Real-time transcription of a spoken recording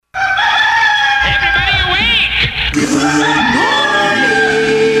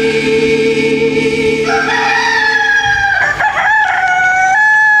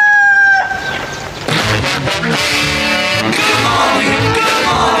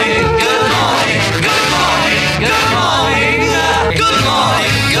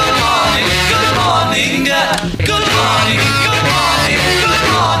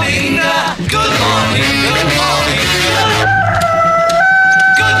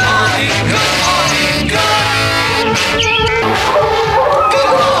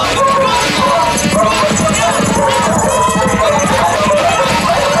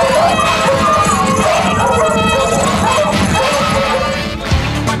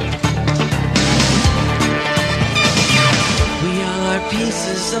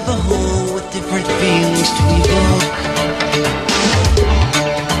of the whole with different feelings to evoke.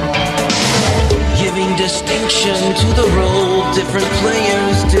 Giving distinction to the role, different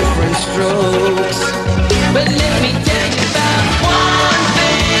players, different strokes. But let me tell you about one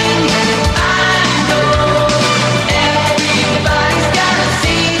thing I know. Everybody's got a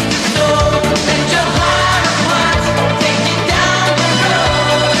seed to sow. Let your heart of hearts take you down the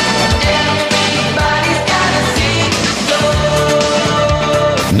road. Everybody's got a seed to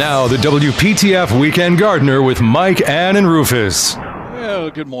sow. Now the WPTF Weekend Gardener with Mike, Ann, and Rufus. Well,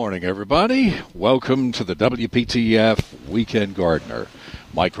 good morning, everybody. Welcome to the WPTF Weekend Gardener.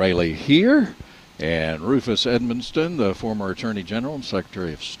 Mike Rayleigh here, and Rufus Edmonston, the former Attorney General and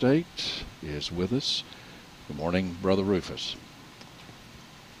Secretary of State, is with us. Good morning, Brother Rufus.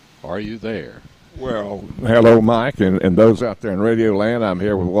 Are you there? Well, hello, Mike, and those out there in Radio Land. I'm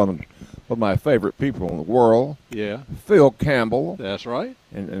here with one of my favorite people in the world. Yeah. Phil Campbell. That's right.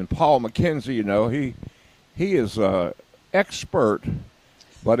 And Paul McKenzie, you know, he is an expert,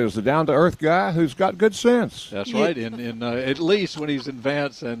 but is a down-to-earth guy who's got good sense. That's right, in at least when he's in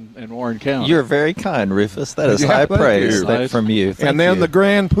Vance and Warren County. You're very kind, Rufus. That is Yeah, high thank praise you. from you. Thank And then you. the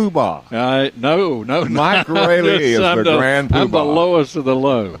Grand Poobah. No. Mike Rayleigh is the Grand Poobah. I'm the lowest of the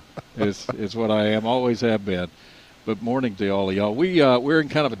low, is what I am, always have been. But morning to all of y'all. We're in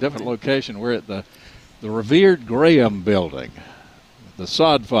kind of a different location. We're at the revered Graham Building, the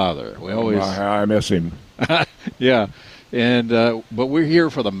Sodfather. We always, I miss him. yeah. And but we're here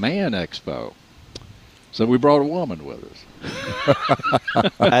for the Man Expo, so we brought a woman with us.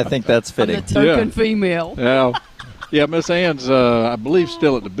 I think that's I'm the fitting. token female. Yeah, Miss Ann's, I believe,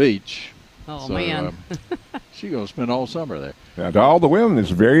 still at the beach. Oh, So, man. She's gonna spend all summer there. Now, to all the women, it's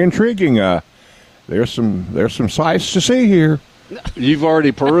very intriguing. There's some sights to see here. You've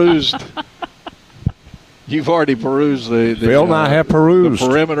already perused. the Phil and I have perused. the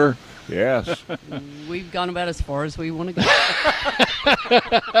perimeter. Yes. We've gone about as far as we want to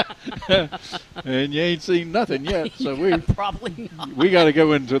go. And you ain't seen nothing yet, so Probably not. we got to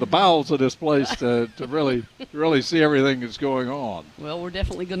go into the bowels of this place to really see everything that's going on. Well, we're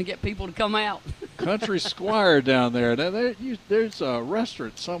definitely going to get people to come out. Country Squire down there. Now there's a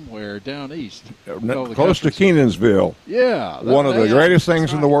restaurant somewhere down east. called the Close to Country- Kenansville. Yeah, One of the greatest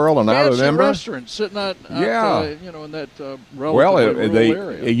things in the world, and I fancy remember. restaurant sitting out Yeah. in that Well, relatively rural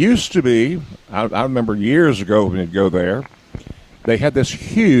area. it used to be, I remember years ago when you'd go there, they had this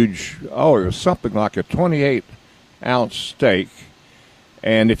huge, it was something like a 28-ounce steak,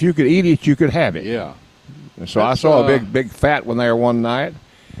 and if you could eat it, you could have it. Yeah. And so I That's, saw a big fat one there one night,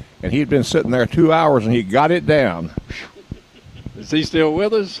 and he'd been sitting there 2 hours, and he got it down. Is he still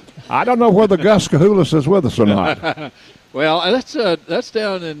with us? I don't know whether Gus Kahulis is with us or not. Well, that's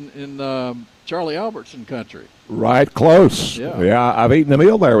down in Charlie Albertson country. Right close. Yeah. I've eaten a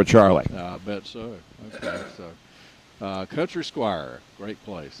meal there with Charlie. I bet so. Okay, so Country Squire, great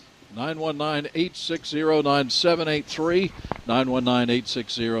place. 919-860-9783,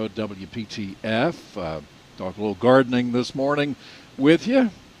 919-860-WPTF. Talk a little gardening this morning with you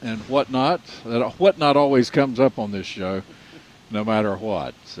and whatnot. Whatnot always comes up on this show, no matter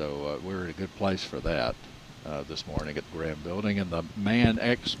what. So we're in a good place for that this morning at the Graham Building and the Man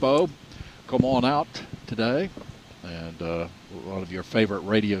Expo. Come on out today. And a lot of your favorite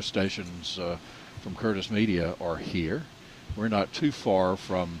radio stations from Curtis Media are here. We're not too far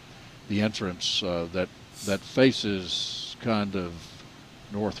from the entrance that faces kind of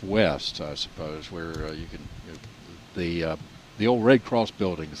northwest, I suppose, where you can the old Red Cross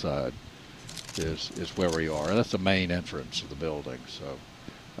building side is where we are. That's the main entrance of the building. So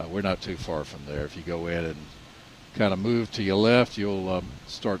we're not too far from there. If you go in and kind of move to your left, you'll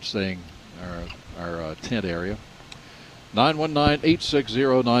start seeing our tent area.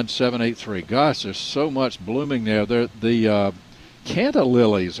 919-860-9783. Gosh, there's so much blooming there. The Canada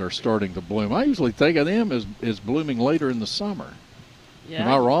lilies are starting to bloom. I usually think of them as blooming later in the summer. Yeah. Am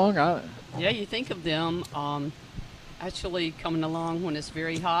I wrong? Yeah, you think of them actually coming along when it's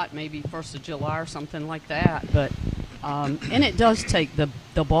very hot, maybe 1st of July or something like that. But and it does take the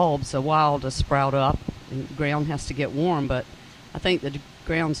bulbs a while to sprout up. And the ground has to get warm, but I think the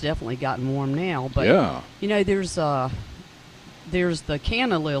ground's definitely gotten warm now. But yeah. you know, there's the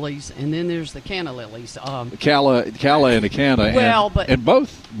canna lilies, and then there's the canna lilies. The Calla and the Canna. Well, and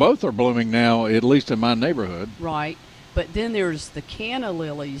both are blooming now, at least in my neighborhood. Right. But then there's the canna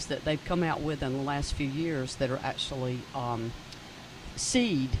lilies that they've come out with in the last few years that are actually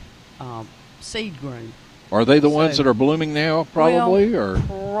seed grown. Are they the ones that are blooming now, probably?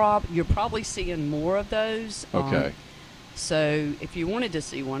 Well, you're probably seeing more of those. Okay. So if you wanted to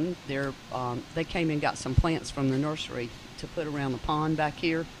see one, they came and got some plants from the nursery to put around the pond back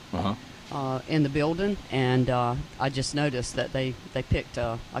here in the building, and I just noticed that they picked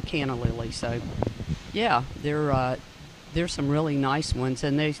a canna lily. So yeah, there's some really nice ones,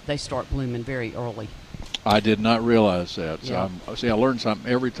 and they start blooming very early. I did not realize that. So Yeah. I learn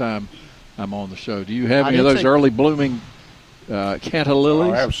something every time I'm on the show. Do you have I any of did those too. early blooming canna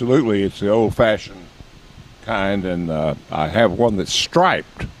lilies? Oh, absolutely. It's the old-fashioned kind, and I have one that's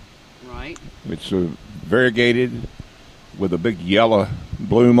striped. Right. It's variegated with a big yellow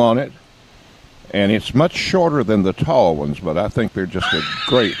bloom on it, and it's much shorter than the tall ones, but I think they're just a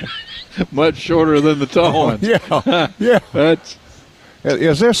great. Much shorter than the tall ones. Yeah. That's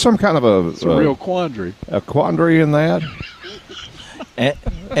Is there some kind of a real quandary. a quandary in that? And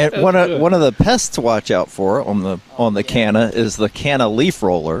one of the pests to watch out for on the canna is the canna leaf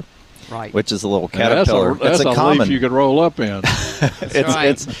roller, Right. which is a little And that's caterpillar. That's it's a a common. leaf you could roll up in.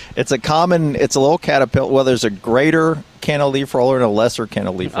 It's a common. It's a little caterpillar. Well, there's a greater canna leaf roller and a lesser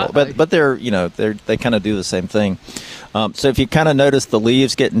canna leaf roller, but they kind of do the same thing. So if you kind of notice the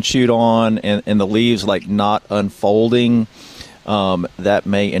leaves getting chewed on and the leaves like not unfolding, that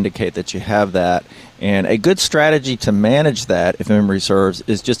may indicate that you have that. And a good strategy to manage that, if memory serves,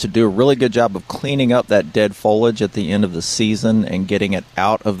 is just to do a really good job of cleaning up that dead foliage at the end of the season and getting it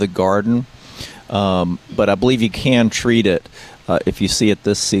out of the garden. But I believe you can treat it if you see it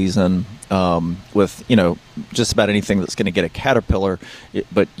this season with just about anything that's going to get a caterpillar.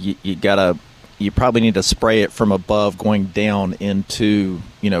 But you probably need to spray it from above, going down into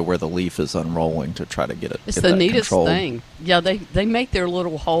where the leaf is unrolling to try to get it. It's get the that neatest controlled. thing. Yeah, they make their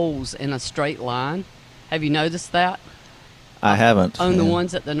little holes in a straight line. Have you noticed that? I haven't. On the Yeah.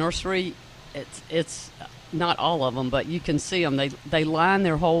 ones at the nursery, it's not all of them, but you can see them. They line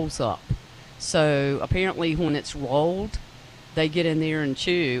their holes up. So apparently, when it's rolled, they get in there and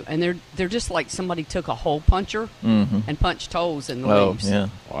chew, and they're just like somebody took a hole puncher Mhm. and punched holes in the Oh, leaves. yeah.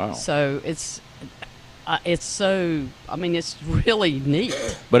 Wow. So it's so. I mean, it's really neat.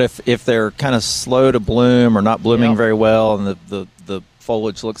 But if they're kind of slow to bloom or not blooming Yep. very well, and the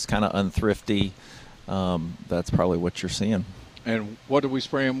foliage looks kind of unthrifty, that's probably what you're seeing. And what do we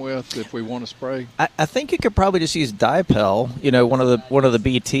spray them with if we want to spray? I think you could probably just use Dipel, one of the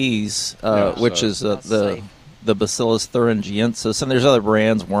BTs, which so is that's the safe. the Bacillus thuringiensis, and there's other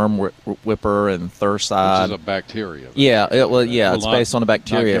brands, Worm Whipper and Which Thurside. is a bacteria. Yeah, Will it's not- based on a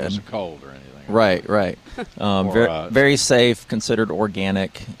bacteria. Not give us a and- cold or anything. Right. Or, Very, very safe, considered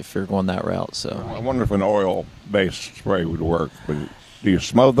organic if you're going that route. So I wonder if an oil-based spray would work. But do you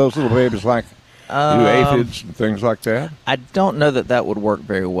smother those little babies like you do aphids and things like that? I don't know that would work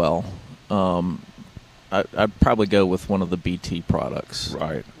very well. I'd probably go with one of the BT products.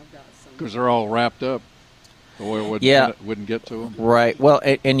 Right. Because they're all wrapped up. The oil wouldn't get to them. Right. Well,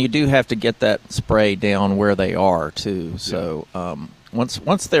 and you do have to get that spray down where they are too. So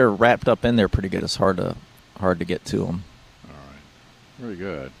once they're wrapped up in there pretty good, it's hard to get to them. All right. Very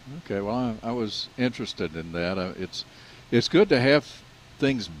good. Okay. Well, I was interested in that. It's good to have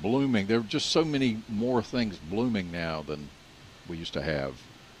things blooming. There are just so many more things blooming now than we used to have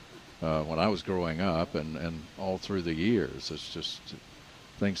when I was growing up, and all through the years. It's just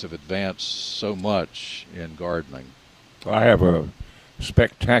things have advanced so much in gardening. I have a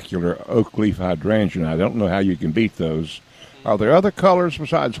spectacular oak leaf hydrangea. I don't know how you can beat those. Are there other colors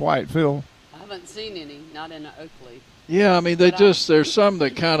besides white, Phil? I haven't seen any, not in an oak leaf. Yeah, I mean there's some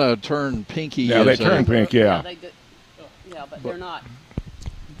that kind of turn pinky. Yeah, they as a- turn pink. Yeah. they do. Yeah, but they're not.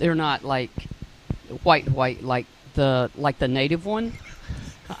 They're not like white like the native one.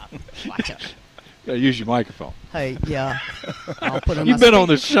 Watch out. Yeah, use your microphone. Hey, yeah. I'll put on You've my been on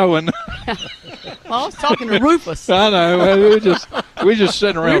this show, and Well, I was talking to Rufus. I know we just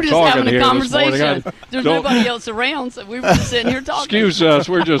sitting We around were just talking having a here this morning. conversation. There's don't- nobody else around, so we were just sitting here talking. Excuse us,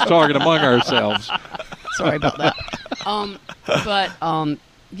 we're just talking among ourselves. Sorry about that.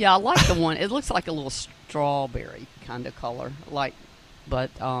 Yeah, I like the one. It looks like a little strawberry kind of color. But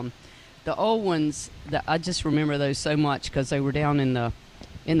the old ones, I just remember those so much because they were down in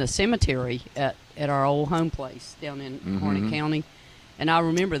the cemetery at our old home place down in Harnett County, and I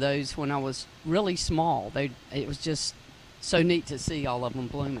remember those when I was really small. It was just so neat to see all of them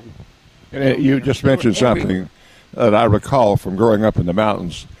blooming. And you just mentioned something that I recall from growing up in the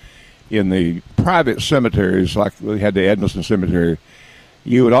mountains. In the private cemeteries, like we had the Edmondson Cemetery,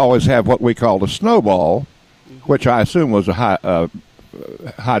 you would always have what we called a snowball, which I assume was a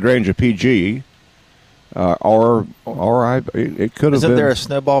hydrangea PG, it could have Isn't been. there a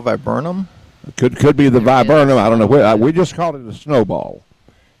snowball viburnum? Could be the viburnum. I don't know. We just called it a snowball,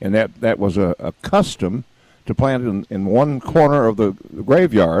 and that was a custom to plant in one corner of the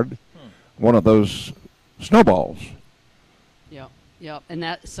graveyard one of those snowballs. Yep, and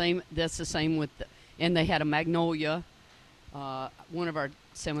that's the same with, and they had a magnolia. One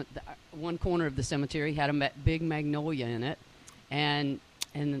corner of the cemetery had a big magnolia in it, and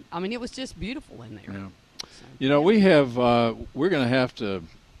I mean, it was just beautiful in there. Yeah. So, You know, we're going to have to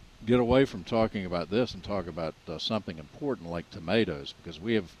get away from talking about this and talk about something important like tomatoes, because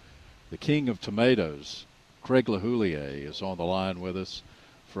we have the king of tomatoes, Craig LaHoulier, is on the line with us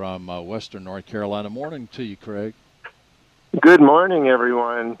from Western North Carolina. Morning to you, Craig. Good morning,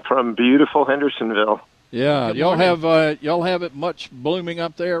 everyone, from beautiful Hendersonville. Yeah, Good y'all morning. have it much blooming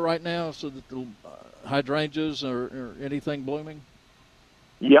up there right now, so that the hydrangeas or anything blooming.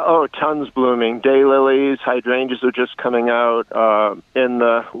 Yeah, oh, tons blooming. Daylilies, hydrangeas are just coming out. In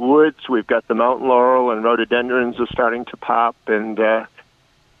the woods, we've got the mountain laurel and rhododendrons are starting to pop, and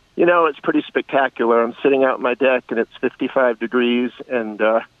you know, it's pretty spectacular. I'm sitting out on my deck, and it's 55 degrees and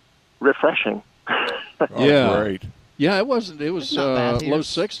refreshing. Oh, Yeah. great. Yeah, it wasn't. It was not bad here. low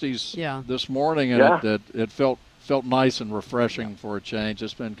 60s Yeah. this morning, and Yeah. it felt nice and refreshing for a change.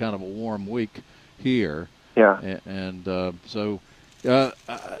 It's been kind of a warm week here, Yeah. and so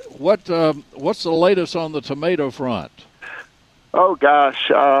what's the latest on the tomato front? Oh,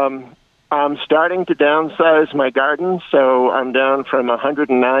 gosh. I'm starting to downsize my garden, so I'm down from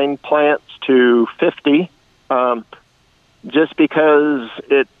 109 plants to 50. Just because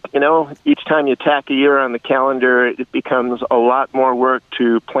each time you tack a year on the calendar, it becomes a lot more work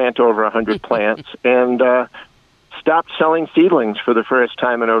to plant over 100 plants, and stopped selling seedlings for the first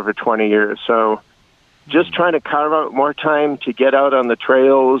time in over 20 years. So just trying to carve out more time to get out on the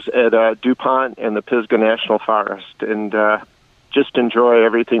trails at DuPont and the Pisgah National Forest, and just enjoy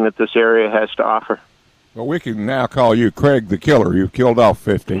everything that this area has to offer. Well, we can now call you Craig the Killer. You've killed off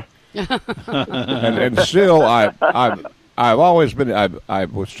 50. and still, I've always been. I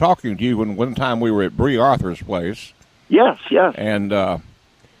was talking to you when one time we were at Bree Arthur's place. Yes. And that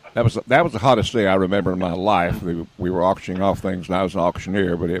was the hottest day I remember in my life. We were auctioning off things, and I was an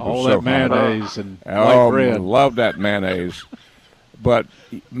auctioneer, but it was All so that mayonnaise and white hot. bread. Love that mayonnaise. But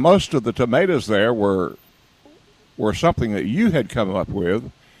most of the tomatoes there were something that you had come up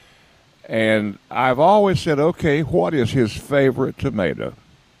with, and I've always said, okay, what is his favorite tomato?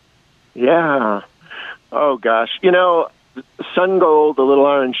 Yeah. Oh, gosh. Sun Gold, the little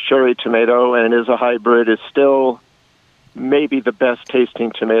orange cherry tomato, and it is a hybrid, is still maybe the best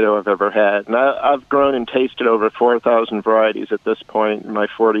tasting tomato I've ever had. And I've grown and tasted over 4,000 varieties at this point in my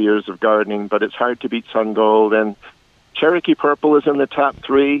 40 years of gardening, but it's hard to beat Sun Gold. And Cherokee Purple is in the top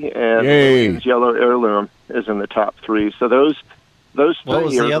 3, and Lillian's Yellow Heirloom is in the top 3. So those What three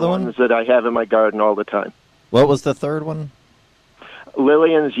was the are the other one? ones that I have in my garden all the time. What was the third one?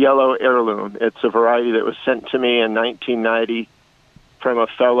 Lillian's Yellow Heirloom. It's a variety that was sent to me in 1990 from a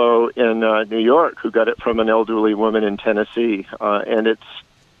fellow in New York who got it from an elderly woman in Tennessee, and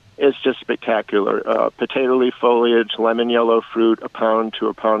it's just spectacular. Potato leaf foliage, lemon yellow fruit, a pound to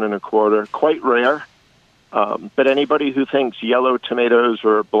a pound and a quarter. Quite rare, but anybody who thinks yellow tomatoes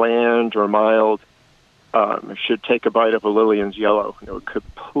are bland or mild should take a bite of a Lillian's Yellow. It would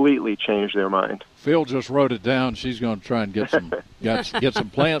completely change their mind. Phil just wrote it down. She's going to try and get some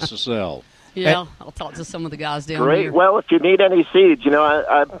plants to sell. Yeah, I'll talk to some of the guys down Great. here. Well, if you need any seeds,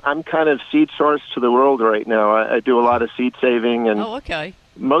 I'm kind of seed source to the world right now. I do a lot of seed saving, and Oh, okay.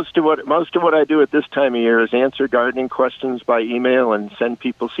 most of what I do at this time of year is answer gardening questions by email and send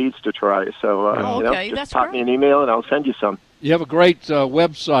people seeds to try. So, okay, just that's pop great. me an email and I'll send you some. You have a great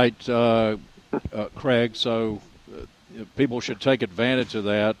website, Craig, so people should take advantage of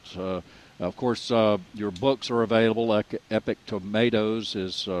that. Of course, your books are available. Epic Tomatoes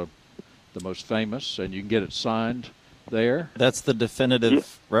is the most famous, and you can get it signed there. That's the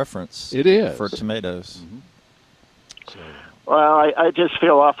definitive reference. It is. For tomatoes. So, Well, I just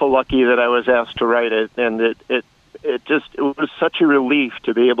feel awful lucky that I was asked to write it, and it was such a relief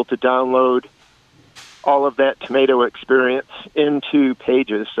to be able to download all of that tomato experience into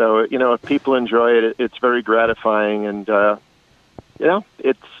pages. So, if people enjoy it, it's very gratifying, and I'm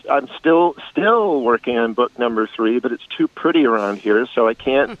still working on book number 3, but it's too pretty around here, so I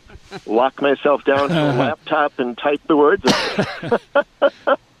can't lock myself down to a laptop and type the words.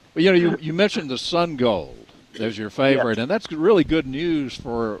 well, you mentioned the Sun Gold as your favorite, and that's really good news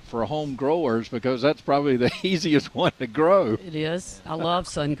for home growers, because that's probably the easiest one to grow. It is. I love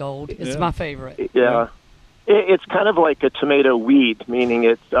Sun Gold. It's my favorite. Yeah. It's kind of like a tomato weed, meaning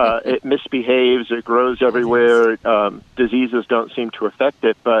it misbehaves, it grows everywhere, diseases don't seem to affect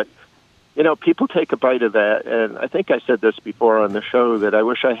it, but people take a bite of that, and I think I said this before on the show that I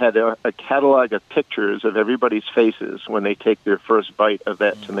wish I had a catalog of pictures of everybody's faces when they take their first bite of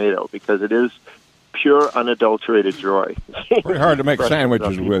that tomato, because it is pure, unadulterated joy. Pretty hard to make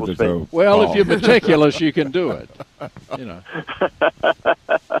sandwiches with it, though. Well, if you're meticulous, you can do it. You know,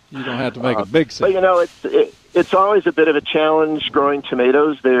 you don't have to make a big sandwich. But it's always a bit of a challenge growing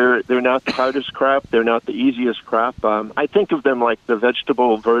tomatoes. They're not the hardest crop. They're not the easiest crop. I think of them like the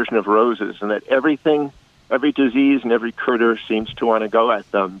vegetable version of roses, and that every disease and every critter seems to want to go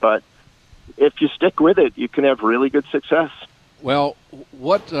at them. But if you stick with it, you can have really good success. Well,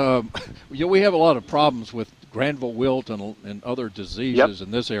 we have a lot of problems with Granville wilt and other diseases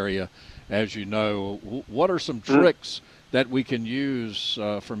in this area, as you know. What are some tricks that we can use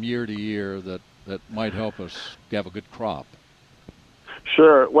from year to year that might help us have a good crop?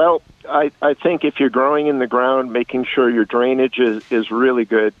 Sure. Well, I think if you're growing in the ground, making sure your drainage is really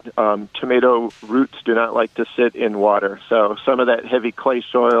good. Tomato roots do not like to sit in water, so some of that heavy clay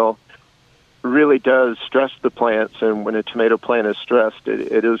soil really does stress the plants, and when a tomato plant is stressed,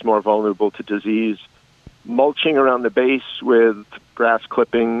 it is more vulnerable to disease. Mulching around the base with grass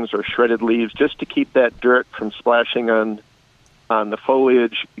clippings or shredded leaves just to keep that dirt from splashing on the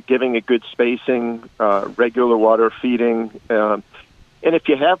foliage, giving it good spacing, regular water feeding. And if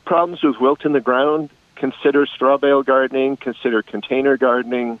you have problems with wilt in the ground, consider straw bale gardening, consider container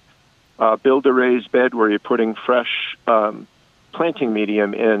gardening, build a raised bed where you're putting fresh planting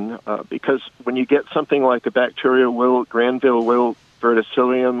medium in, because when you get something like a bacterial wilt, Granville wilt,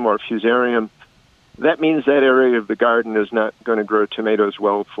 verticillium, or fusarium, that means that area of the garden is not going to grow tomatoes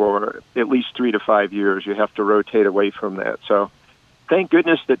well for at least 3 to 5 years. You have to rotate away from that. So thank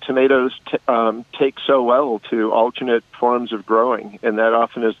goodness that tomatoes take so well to alternate forms of growing, and that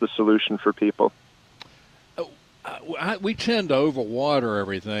often is the solution for people. We tend to overwater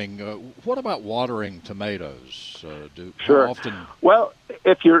everything. What about watering tomatoes? Sure. How often? Well,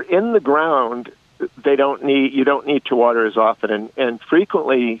 if you're in the ground, you don't need to water as often, and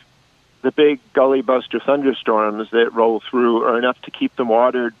frequently the big gully buster thunderstorms that roll through are enough to keep them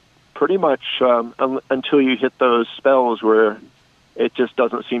watered pretty much until you hit those spells where it just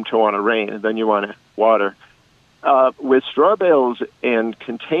doesn't seem to want to rain, and then you want to water. With straw bales and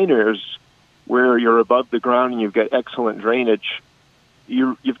containers, where you're above the ground and you've got excellent drainage,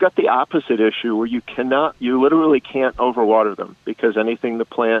 you've got the opposite issue where you literally can't overwater them, because anything the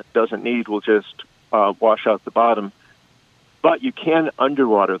plant doesn't need will just wash out the bottom. But you can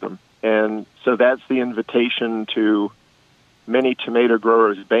underwater them, and so that's the invitation to many tomato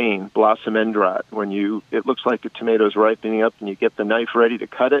growers' bane, blossom end rot. When it looks like a tomato's ripening up and you get the knife ready to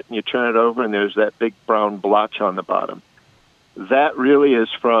cut it and you turn it over and there's that big brown blotch on the bottom. That really is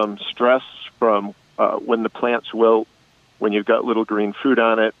from stress from when the plants wilt, when you've got little green fruit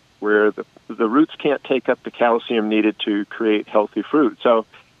on it, where the roots can't take up the calcium needed to create healthy fruit. So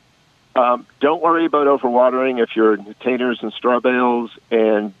don't worry about overwatering if you're in containers and straw bales,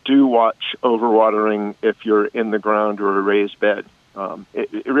 and do watch overwatering if you're in the ground or a raised bed.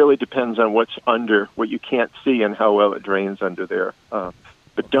 It really depends on what's under, what you can't see, and how well it drains under there.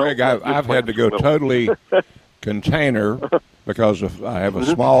 But don't. Greg, I've had to go totally container because I have a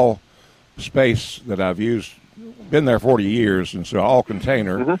small space that I've used, been there 40 years, and so all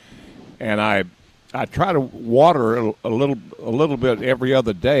container, and I try to water a little bit every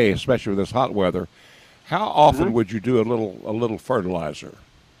other day, especially with this hot weather. How often would you do a little fertilizer?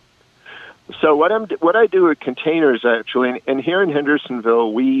 So what I do with containers, actually, and here in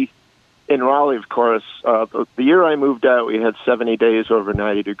Hendersonville, in Raleigh, of course, the year I moved out, we had 70 days over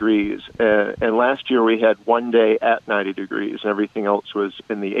 90 degrees, and last year we had one day at 90 degrees, and everything else was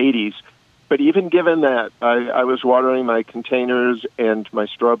in the 80s. But even given that, I was watering my containers and my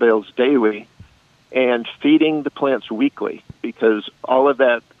straw bales daily and feeding the plants weekly, because all of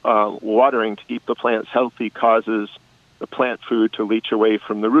that watering to keep the plants healthy causes the plant food to leach away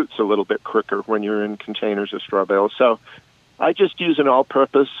from the roots a little bit quicker when you're in containers or straw bales. So I just use an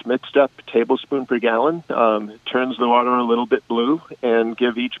all-purpose mixed-up tablespoon per gallon, turns the water a little bit blue, and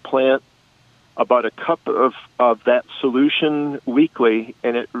give each plant about a cup of that solution weekly,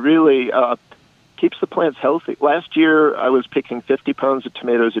 and it really keeps the plants healthy. Last year, I was picking 50 pounds of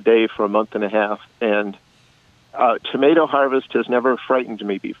tomatoes a day for a month and a half, and tomato harvest has never frightened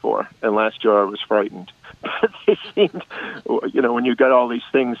me before, and last year I was frightened. But they seemed, when you've got all these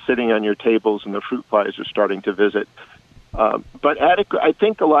things sitting on your tables and the fruit flies are starting to visit. But I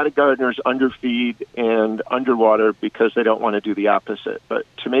think a lot of gardeners underfeed and underwater because they don't want to do the opposite. But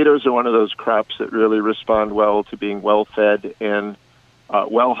tomatoes are one of those crops that really respond well to being well-fed and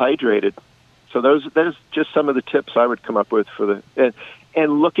well-hydrated. So that is just some of the tips I would come up with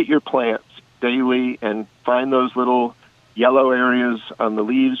and look at your plants daily and find those little yellow areas on the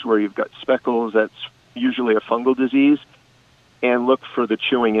leaves where you've got speckles. That's usually a fungal disease. And look for the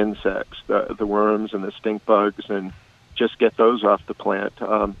chewing insects, the worms and the stink bugs, and just get those off the plant.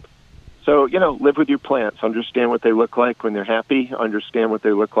 So, live with your plants. Understand what they look like when they're happy. Understand what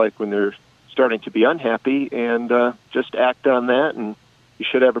they look like when they're starting to be unhappy, and just act on that, and you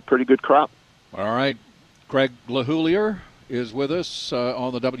should have a pretty good crop. All right. Craig LaHoulier is with us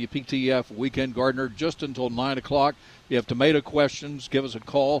on the WPTF Weekend Gardener just until 9 o'clock. If you have tomato questions, give us a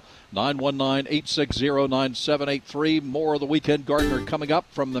call, 919-860-9783. More of the Weekend Gardener coming up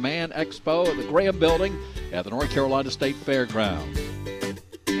from the Man Expo at the Graham Building at the North Carolina State Fairgrounds.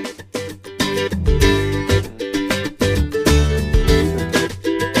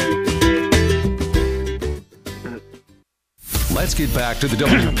 Let's get back to the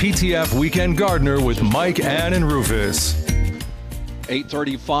WPTF Weekend Gardener with Mike, Ann, and Rufus.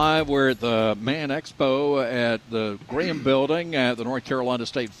 8:35, we're at the Man Expo at the Graham Building at the North Carolina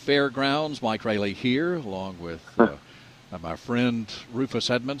State Fairgrounds. Mike Rayleigh here, along with my friend Rufus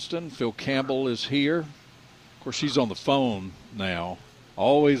Edmonston. Phil Campbell is here. Of course, she's on the phone now,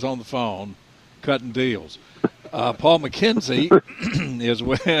 always on the phone, cutting deals. Paul McKenzie is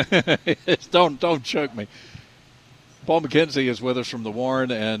with don't choke me. Paul McKenzie is with us from the Warren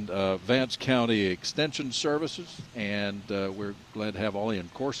and Vance County Extension Services, and we're glad to have Ollie. And,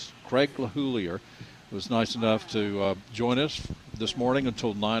 of course, Craig LaHoulier was nice enough to join us this morning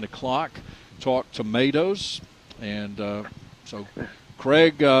until 9 o'clock, talk tomatoes. And so,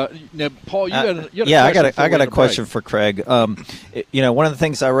 Craig, now, Paul, you had a I got a question for Craig. One of the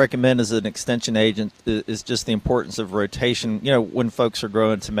things I recommend as an extension agent is just the importance of rotation. When folks are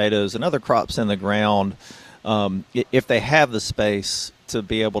growing tomatoes and other crops in the ground, if they have the space to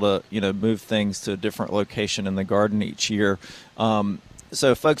be able to, move things to a different location in the garden each year.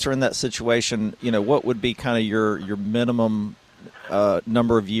 So if folks are in that situation, what would be kind of your minimum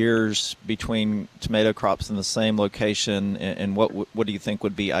number of years between tomato crops in the same location, and what do you think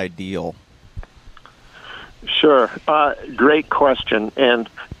would be ideal? Sure. Great question. And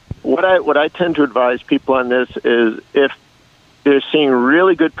what I tend to advise people on this is if they're seeing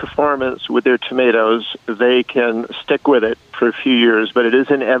really good performance with their tomatoes, they can stick with it for a few years, but it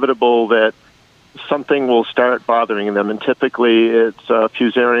is inevitable that something will start bothering them, and typically it's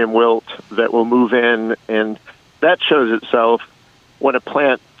fusarium wilt that will move in, and that shows itself when a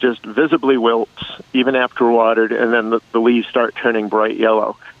plant just visibly wilts, even after watered, and then the leaves start turning bright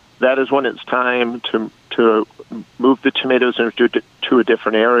yellow. That is when it's time to move the tomatoes into a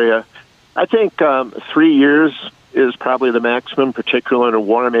different area. I think 3 years is probably the maximum, particularly in a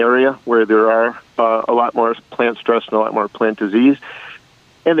warm area where there are a lot more plant stress and a lot more plant disease.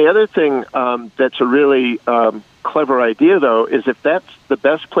 And the other thing that's a really clever idea, though, is if that's the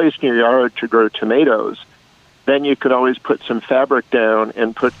best place in your yard to grow tomatoes, then you could always put some fabric down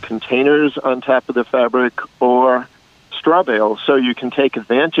and put containers on top of the fabric or straw bales, so you can take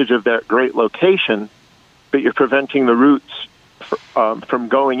advantage of that great location, but you're preventing the roots from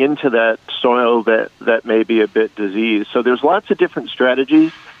going into that soil that may be a bit diseased. So there's lots of different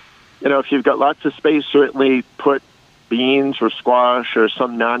strategies. If you've got lots of space, certainly put beans or squash or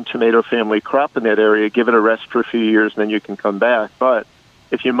some non-tomato family crop in that area, give it a rest for a few years, and then you can come back. But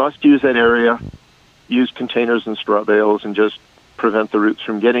if you must use that area, use containers and straw bales and just prevent the roots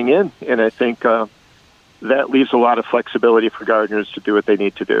from getting in. And I think that leaves a lot of flexibility for gardeners to do what they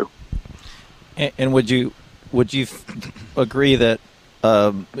need to do. And would you agree that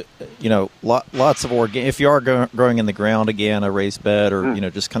lots of organic, if you are growing in the ground again, a raised bed, or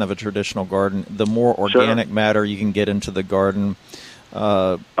just kind of a traditional garden, the more organic matter you can get into the garden,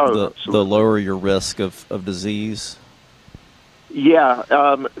 the lower your risk of disease? Yeah,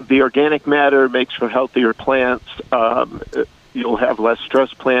 the organic matter makes for healthier plants. You'll have less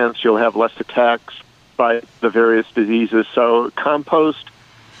stress plants. You'll have less attacks by the various diseases. So compost.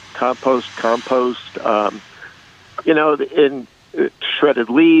 In shredded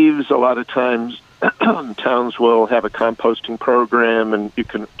leaves, a lot of times towns will have a composting program, and you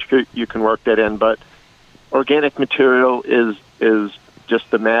can work that in. But organic material is just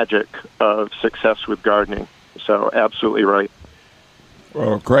the magic of success with gardening. So absolutely right.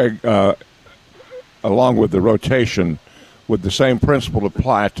 Well, Craig, along with the rotation, would the same principle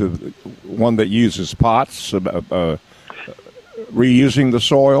apply to one that uses pots, reusing the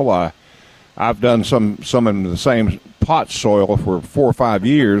soil? I've done some in the same pot soil for 4 or 5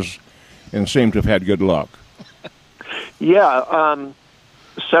 years and seem to have had good luck. Yeah.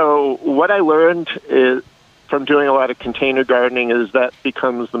 So what I learned from doing a lot of container gardening is that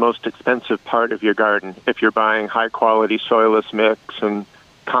becomes the most expensive part of your garden. If you're buying high-quality soilless mix and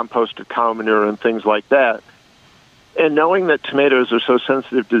composted cow manure and things like that. And knowing that tomatoes are so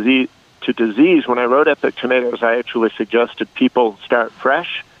sensitive to disease, when I wrote Epic Tomatoes, I actually suggested people start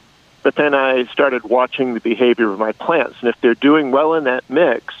fresh. But then I started watching the behavior of my plants. And if they're doing well in that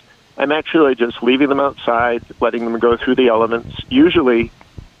mix, I'm actually just leaving them outside, letting them go through the elements. Usually,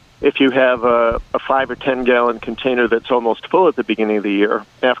 if you have a 5 or 10 gallon container that's almost full at the beginning of the year,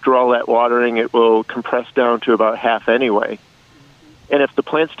 after all that watering, it will compress down to about half anyway. And if the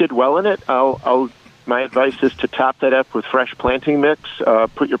plants did well in it, my advice is to top that up with fresh planting mix.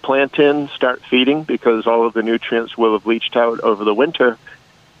 Put your plant in, start feeding, because all of the nutrients will have leached out over the winter.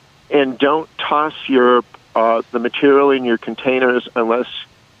 And don't toss the material in your containers unless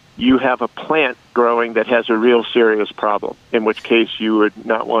you have a plant growing that has a real serious problem, in which case you would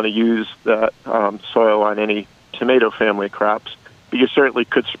not want to use that soil on any tomato family crops. But you certainly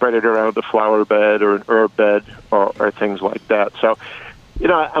could spread it around a flower bed or an herb bed or things like that. So,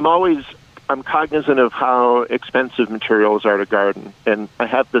 I'm cognizant of how expensive materials are to garden, and I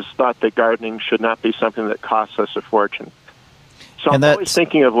have this thought that gardening should not be something that costs us a fortune. So I'm always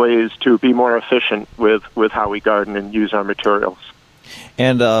thinking of ways to be more efficient with how we garden and use our materials.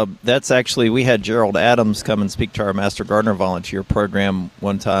 And that's actually, we had Gerald Adams come and speak to our Master Gardener Volunteer program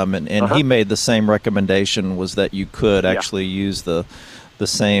one time, and he made the same recommendation, was that you could actually use the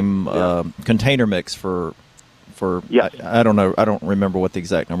same container mix for I don't know, I don't remember what the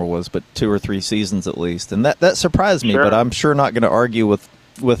exact number was, but 2 or 3 seasons at least. And that surprised me, but I'm sure not going to argue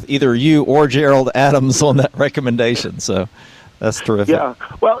with either you or Gerald Adams on that recommendation. So that's terrific. Yeah,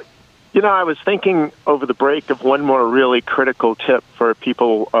 well, I was thinking over the break of one more really critical tip for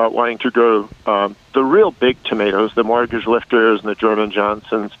people wanting to grow the real big tomatoes, the Mortgage Lifters and the German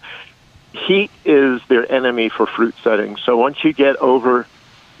Johnsons. Heat is their enemy for fruit setting. So once you get over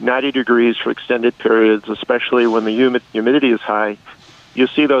 90 degrees for extended periods, especially when the humidity is high, you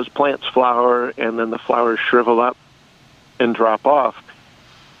see those plants flower, and then the flowers shrivel up and drop off.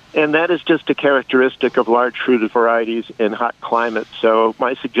 And that is just a characteristic of large fruited varieties in hot climates. So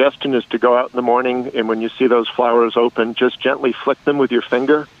my suggestion is to go out in the morning, and when you see those flowers open, just gently flick them with your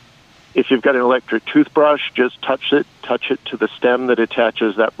finger. If you've got an electric toothbrush, just touch it to the stem that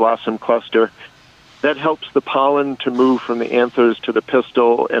attaches that blossom cluster. That helps the pollen to move from the anthers to the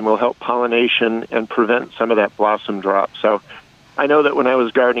pistil and will help pollination and prevent some of that blossom drop. So I know that when I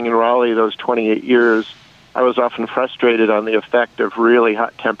was gardening in Raleigh those 28 years, I was often frustrated on the effect of really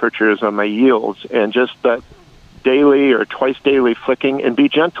hot temperatures on my yields, and just that daily or twice daily flicking, and be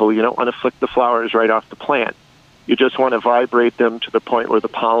gentle. You don't want to flick the flowers right off the plant. You just want to vibrate them to the point where the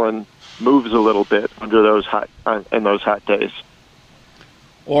pollen moves a little bit under those hot days.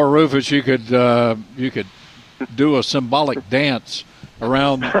 Or Rufus, you could do a symbolic dance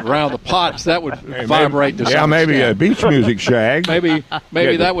around the pots. That would vibrate to some maybe extent. A beach music shag. maybe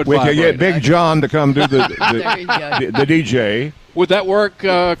that would we vibrate. could get Big John to come do the DJ. Would that work,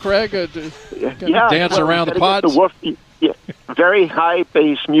 Craig? Dance around the pots? Very high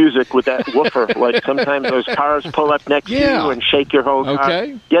bass music with that woofer. Like sometimes those cars pull up next to you and shake your whole car.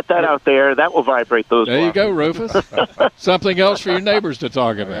 Okay. Get that out there. That will vibrate those. There you go, Rufus. Something else for your neighbors to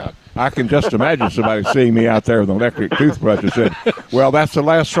talk about. I can just imagine somebody seeing me out there with an electric toothbrush and said, "Well, that's the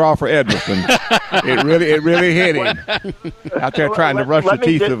last straw for Edmonton. It really hit him out there trying to brush the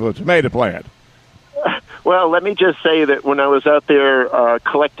teeth of a tomato plant." Well, let me just say that when I was out there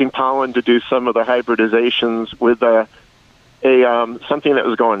collecting pollen to do some of the hybridizations with something that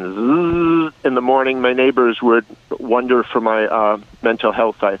was going zzz in the morning, my neighbors would wonder for my mental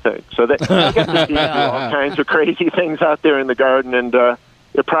health, I think. So I get to see all kinds of crazy things out there in the garden, and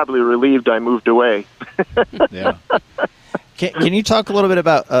they're probably relieved I moved away. Yeah. Can you talk a little bit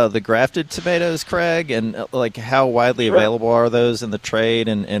about the grafted tomatoes, Craig, and like how widely available are those in the trade,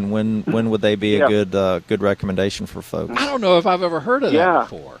 and when would they be a good recommendation for folks? I don't know if I've ever heard of that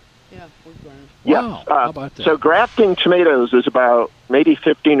before. Yeah, we've grown. Wow. How about that? So grafting tomatoes is about maybe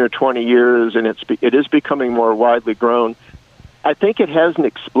 15 or 20 years, and it is becoming more widely grown. I think it hasn't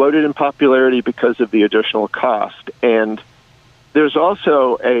exploded in popularity because of the additional cost, and there's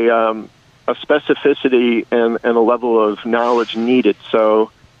also a specificity and a level of knowledge needed. So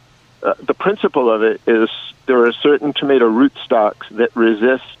the principle of it is there are certain tomato rootstocks that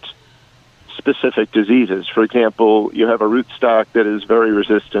resist specific diseases. For example, you have a rootstock that is very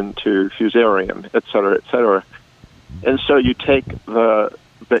resistant to fusarium, et cetera, et cetera. And so you take the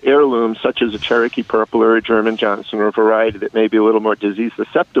heirloom, such as a Cherokee Purple or a German Johnson or a variety that may be a little more disease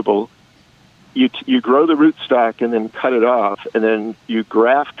susceptible, you grow the rootstock and then cut it off, and then you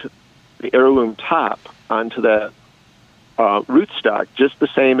graft the heirloom top onto that rootstock, just the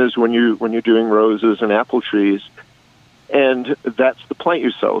same as when you're doing roses and apple trees. And that's the plant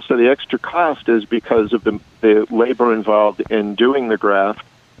you sow. So the extra cost is because of the labor involved in doing the graft.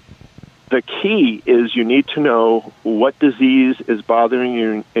 The key is you need to know what disease is bothering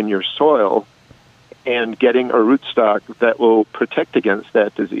you in your soil and getting a rootstock that will protect against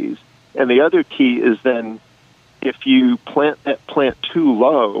that disease. And the other key is then if you plant that plant too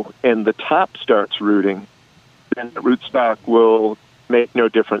low and the top starts rooting, then the rootstock will make no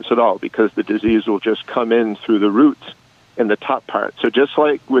difference at all because the disease will just come in through the roots in the top part. So just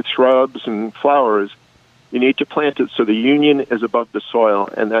like with shrubs and flowers, you need to plant it so the union is above the soil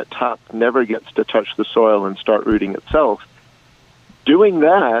and that top never gets to touch the soil and start rooting itself. Doing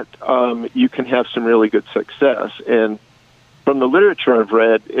that, you can have some really good success. And from the literature I've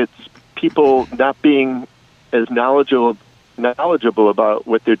read, it's people not being as knowledgeable about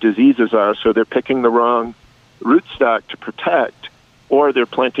what their diseases are, so they're picking the wrong rootstock to protect, or they're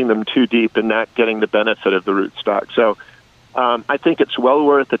planting them too deep and not getting the benefit of the rootstock. So I think it's well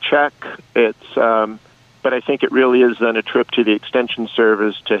worth a check. But I think it really is then a trip to the Extension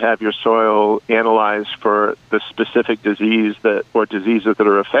Service to have your soil analyzed for the specific disease or diseases that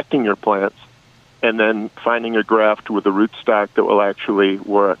are affecting your plants, and then finding a graft with a rootstock that will actually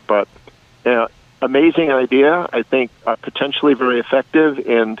work. But amazing idea. I think potentially very effective,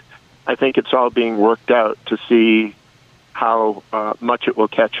 and I think it's all being worked out to see how much it will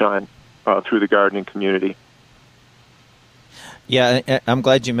catch on through the gardening community. Yeah, I'm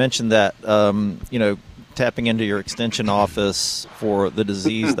glad you mentioned that. Tapping into your extension office for the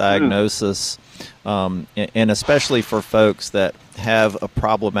disease diagnosis, and especially for folks that have a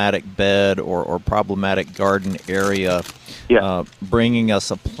problematic bed or problematic garden area, bringing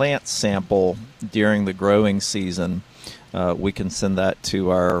us a plant sample during the growing season. We can send that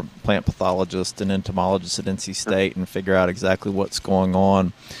to our plant pathologist and entomologist at NC State and figure out exactly what's going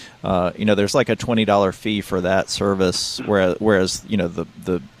on. There's like a $20 fee for that service, whereas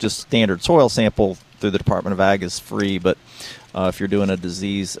the just standard soil sample through the Department of Ag is free, but if you're doing a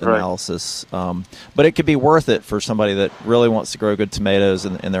disease analysis, but it could be worth it for somebody that really wants to grow good tomatoes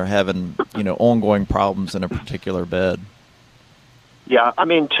and they're having ongoing problems in a particular bed. Yeah, I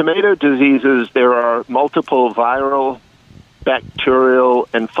mean, tomato diseases, there are multiple viral, bacterial,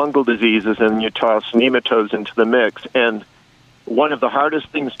 and fungal diseases, and you toss nematodes into the mix. And one of the hardest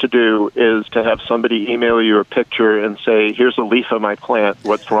things to do is to have somebody email you a picture and say, here's a leaf of my plant,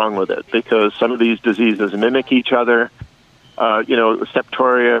 what's wrong with it? Because some of these diseases mimic each other.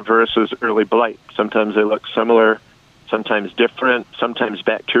 Septoria versus early blight. Sometimes they look similar, sometimes different. Sometimes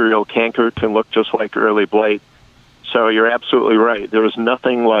bacterial canker can look just like early blight. So you're absolutely right. There is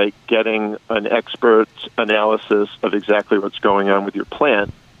nothing like getting an expert's analysis of exactly what's going on with your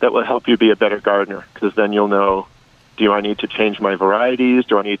plant that will help you be a better gardener, because then you'll know, do I need to change my varieties?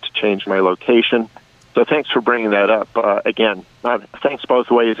 Do I need to change my location? So thanks for bringing that up. Again, thanks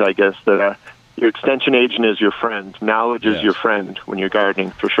both ways, I guess, that your extension agent is your friend. Knowledge is your friend when you're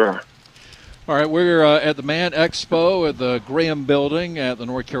gardening, for sure. All right, we're at the Man Expo at the Graham Building at the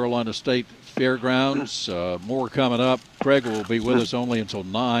North Carolina State Fairgrounds. More coming up. Craig will be with us only until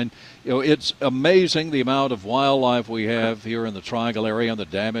 9. It's amazing the amount of wildlife we have here in the Triangle area, and the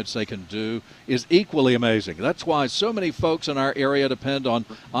damage they can do is equally amazing. That's why so many folks in our area depend on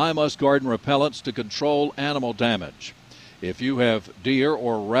I Must Garden repellents to control animal damage. If you have deer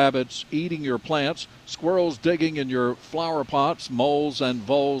or rabbits eating your plants, squirrels digging in your flower pots, moles and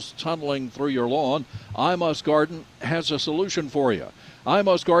voles tunneling through your lawn, I Must Garden has a solution for you. I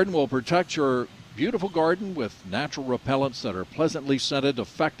Must Garden will protect your beautiful garden with natural repellents that are pleasantly scented,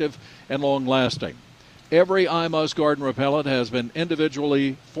 effective, and long-lasting. Every I Must Garden repellent has been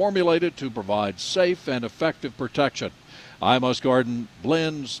individually formulated to provide safe and effective protection. I Must Garden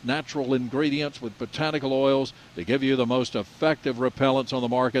blends natural ingredients with botanical oils to give you the most effective repellents on the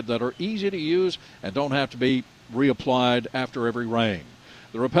market that are easy to use and don't have to be reapplied after every rain.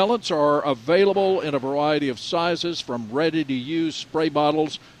 The repellents are available in a variety of sizes, from ready-to-use spray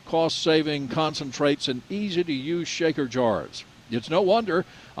bottles, cost-saving concentrates, and easy-to-use shaker jars. It's no wonder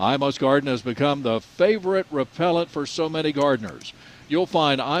I Must Garden has become the favorite repellent for so many gardeners. You'll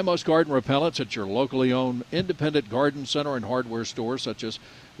find I Must Garden repellents at your locally owned independent garden center and hardware stores, such as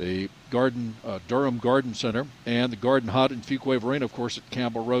the Durham Garden Center and the Garden Hut in Fuquay-Varina, of course, at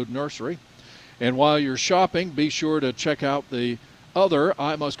Campbell Road Nursery. And while you're shopping, be sure to check out the other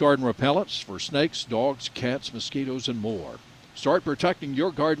I Must Garden repellents for snakes, dogs, cats, mosquitoes, and more. Start protecting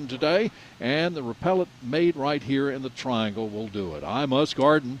your garden today, and the repellent made right here in the Triangle will do it. I Must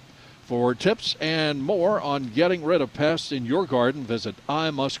Garden. For tips and more on getting rid of pests in your garden, visit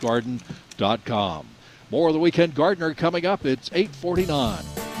imustgarden.com. More of the Weekend Gardener coming up. It's 8:49.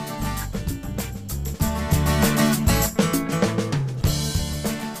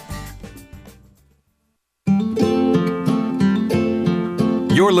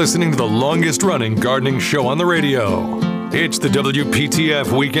 You're listening to the longest-running gardening show on the radio. It's the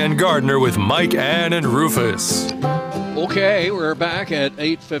WPTF Weekend Gardener with Mike, Ann, and Rufus. Okay, we're back at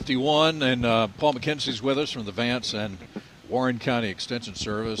 8:51, and Paul McKenzie's with us from the Vance and Warren County Extension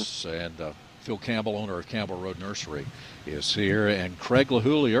Service, and Phil Campbell, owner of Campbell Road Nursery, is here, and Craig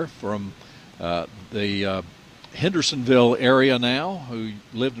LaHoulier from the Hendersonville area now, who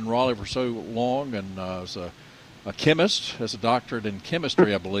lived in Raleigh for so long and is a chemist, has a doctorate in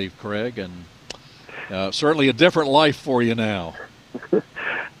chemistry, I believe, Craig, and certainly a different life for you now.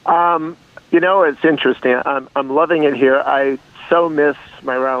 It's interesting. I'm loving it here. I so miss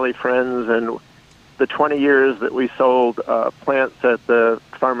my Raleigh friends, and the 20 years that we sold plants at the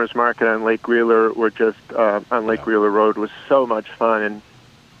farmers market on Lake Wheeler were just on Lake Wheeler Road was so much fun, and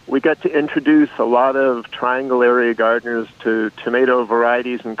we got to introduce a lot of triangle area gardeners to tomato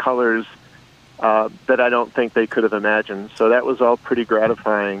varieties and colors that I don't think they could have imagined. So that was all pretty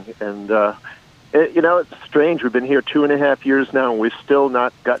gratifying. And, it's strange. We've been here 2.5 years now, and we've still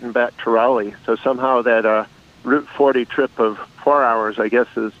not gotten back to Raleigh. So somehow that Route 40 trip of 4 hours, I guess,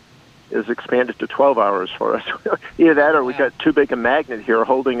 is expanded to 12 hours for us. Either that or we got too big a magnet here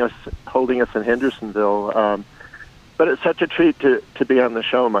holding us in Hendersonville. But it's such a treat to be on the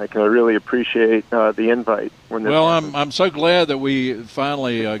show, Mike, and I really appreciate the invite. Well, I'm so glad that we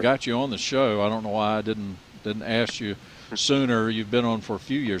finally got you on the show. I don't know why I didn't ask you sooner. You've been on for a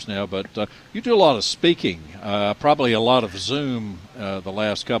few years now, but you do a lot of speaking, probably a lot of Zoom the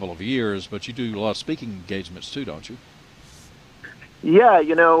last couple of years, but you do a lot of speaking engagements too, don't you? Yeah,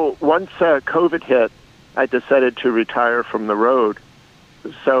 once COVID hit, I decided to retire from the road.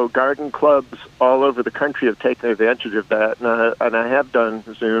 So garden clubs all over the country have taken advantage of that, and I have done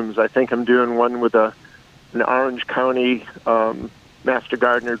Zooms. I think I'm doing one with an Orange County Master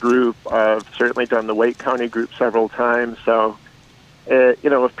Gardener group. I've certainly done the Wake County group several times. So,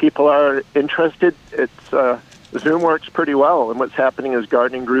 if people are interested, Zoom works pretty well. And what's happening is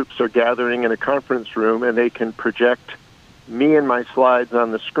gardening groups are gathering in a conference room, and they can project me and my slides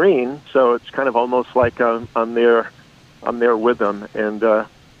on the screen. So it's kind of almost like I'm there with them, and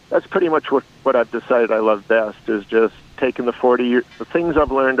that's pretty much what I've decided I love best is just taking the things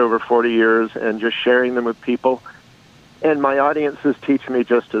I've learned over 40 years and just sharing them with people. And my audiences teach me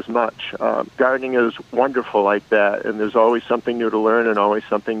just as much. Gardening is wonderful like that, and there's always something new to learn and always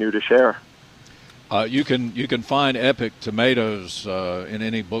something new to share. You can find Epic Tomatoes in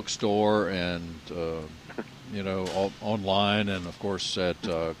any bookstore and online, and of course at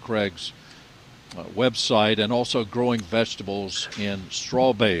Craig's website, and also growing vegetables in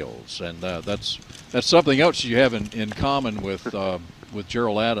straw bales, and that's something else you have in common with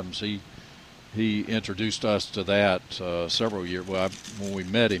Gerald Adams. He introduced us to that several years. Well, when we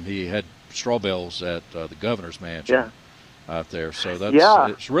met him, he had straw bales at the governor's mansion out there. So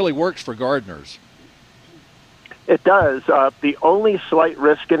it really works for gardeners. It does. The only slight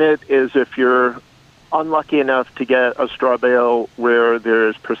risk in it is if you're unlucky enough to get a straw bale where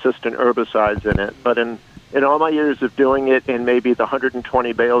there's persistent herbicides in it. But in all my years of doing it, in maybe the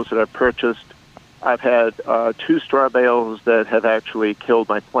 120 bales that I've purchased, I've had 2 straw bales that have actually killed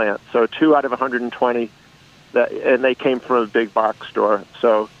my plants. So 2 out of 120, and they came from a big box store.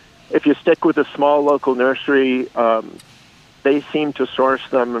 So if you stick with a small local nursery, they seem to source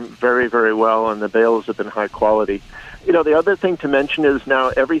them very, very well, and the bales have been high quality. The other thing to mention is now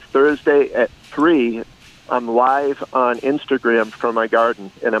every Thursday at 3, I'm live on Instagram from my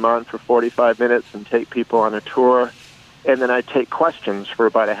garden, and I'm on for 45 minutes and take people on a tour, and then I take questions for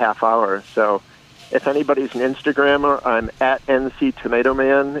about a half hour. So if anybody's an Instagrammer, I'm at NC Tomato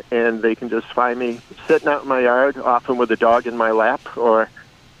Man, and they can just find me sitting out in my yard, often with a dog in my lap, or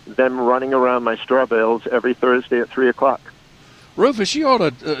them running around my straw bales every Thursday at 3 o'clock. Rufus, you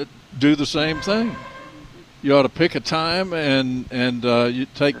ought to do the same thing. You ought to pick a time and you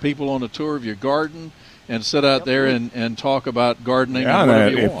take people on a tour of your garden and sit out there and talk about gardening. Yeah,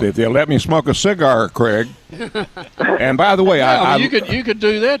 if they'll let me smoke a cigar, Craig. And by the way, you could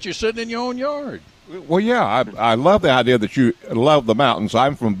do that. You're sitting in your own yard. Well, yeah, I love the idea that you love the mountains.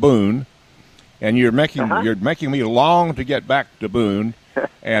 I'm from Boone, and you're making me long to get back to Boone.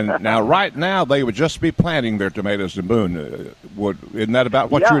 And right now they would just be planting their tomatoes in Boone. Isn't that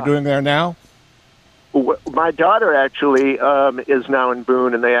about what you're doing there now? My daughter actually is now in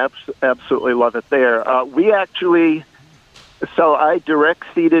Boone, and they absolutely love it there. So I direct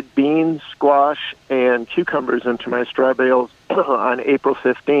seeded beans, squash, and cucumbers into my straw bales on April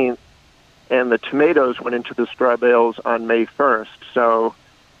 15th. and the tomatoes went into the straw bales on May 1st. So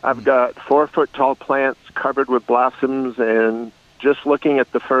I've got 4-foot-tall plants covered with blossoms, and just looking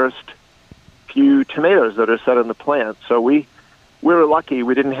at the first few tomatoes that are set in the plant. So we were lucky.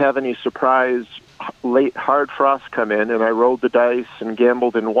 We didn't have any surprise late hard frost come in, and I rolled the dice and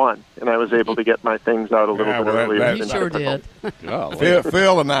gambled and won, and I was able to get my things out a little bit earlier. You sure did.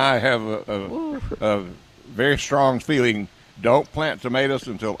 Phil and I have a very strong feeling. Don't plant tomatoes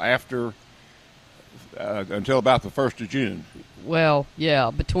until after, until about the 1st of June. Well,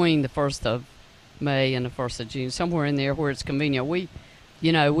 yeah, between the 1st of May and the 1st of June, somewhere in there where it's convenient. We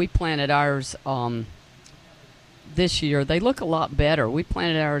planted ours this year. They look a lot better. We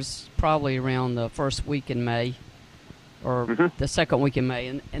planted ours probably around the first week in May or the second week in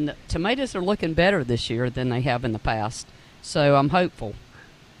May. And the tomatoes are looking better this year than they have in the past. So I'm hopeful.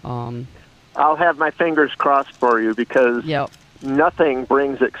 I'll have my fingers crossed for you because nothing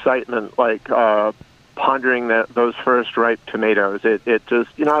brings excitement like pondering those first ripe tomatoes. It just,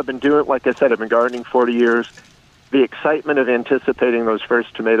 I've been doing it, like I said, I've been gardening 40 years. The excitement of anticipating those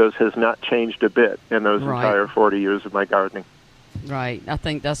first tomatoes has not changed a bit in those entire 40 years of my gardening. Right. I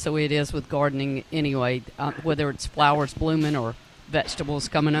think that's the way it is with gardening anyway, whether it's flowers blooming or vegetables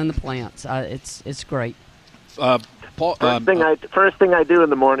coming on the plants. It's great. Paul, first thing I do in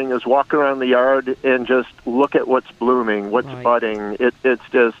the morning is walk around the yard and just look at what's blooming, what's budding.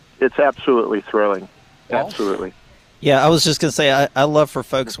 It's absolutely thrilling. Paul? Absolutely. Yeah, I was just going to say, I love for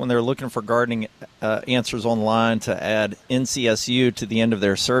folks when they're looking for gardening answers online to add NCSU to the end of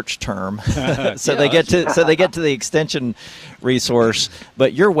their search term, so they get to the extension resource.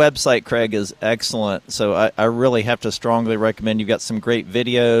 But your website, Craig, is excellent. So I really have to strongly recommend. You've got some great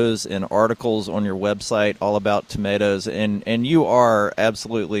videos and articles on your website all about tomatoes, and you are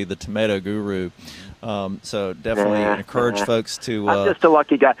absolutely the tomato guru. So definitely encourage folks to. I'm just a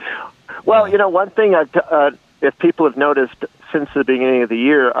lucky guy. Well, one thing if people have noticed since the beginning of the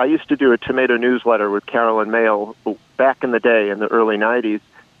year, I used to do a tomato newsletter with Carolyn Mail back in the day in the early 90s,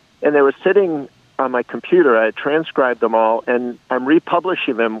 and they were sitting on my computer. I had transcribed them all, and I'm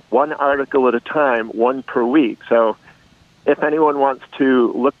republishing them one article at a time, one per week. So if anyone wants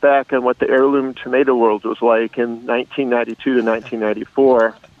to look back on what the heirloom tomato world was like in 1992 to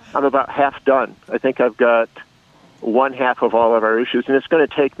 1994, I'm about half done. I think I've got one half of all of our issues, and it's going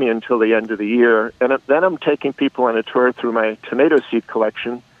to take me until the end of the year. And then I'm taking people on a tour through my tomato seed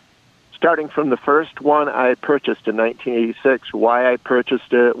collection, starting from the first one I purchased in 1986, why I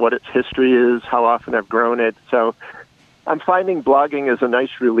purchased it, what its history is, how often I've grown it. So I'm finding blogging is a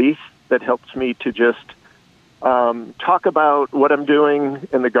nice relief that helps me to just talk about what I'm doing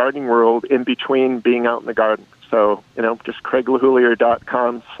in the gardening world in between being out in the garden. So, just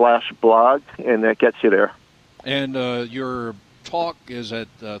CraigLahulier.com/blog, and that gets you there. And your talk is at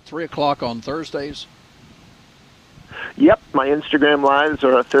 3 o'clock on Thursdays? Yep, my Instagram Lives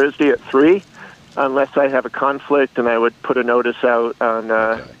are a Thursday at 3, unless I have a conflict, and I would put a notice out on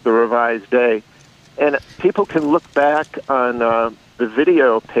the revised day. And people can look back on the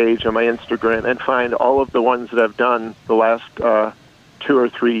video page on my Instagram and find all of the ones that I've done the last 2 or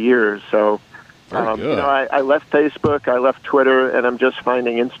 3 years. So, I left Facebook, I left Twitter, and I'm just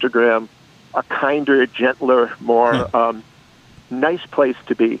finding Instagram a kinder, gentler, more nice place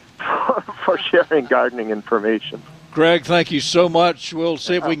to be for sharing gardening information. Greg, thank you so much. We'll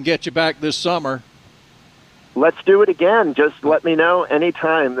see if we can get you back this summer. Let's do it again. Just let me know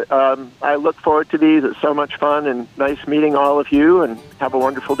anytime. I look forward to these. It's so much fun and nice meeting all of you, and have a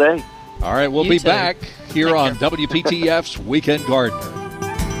wonderful day. All right, we'll be back here on WPTF's Weekend Gardener.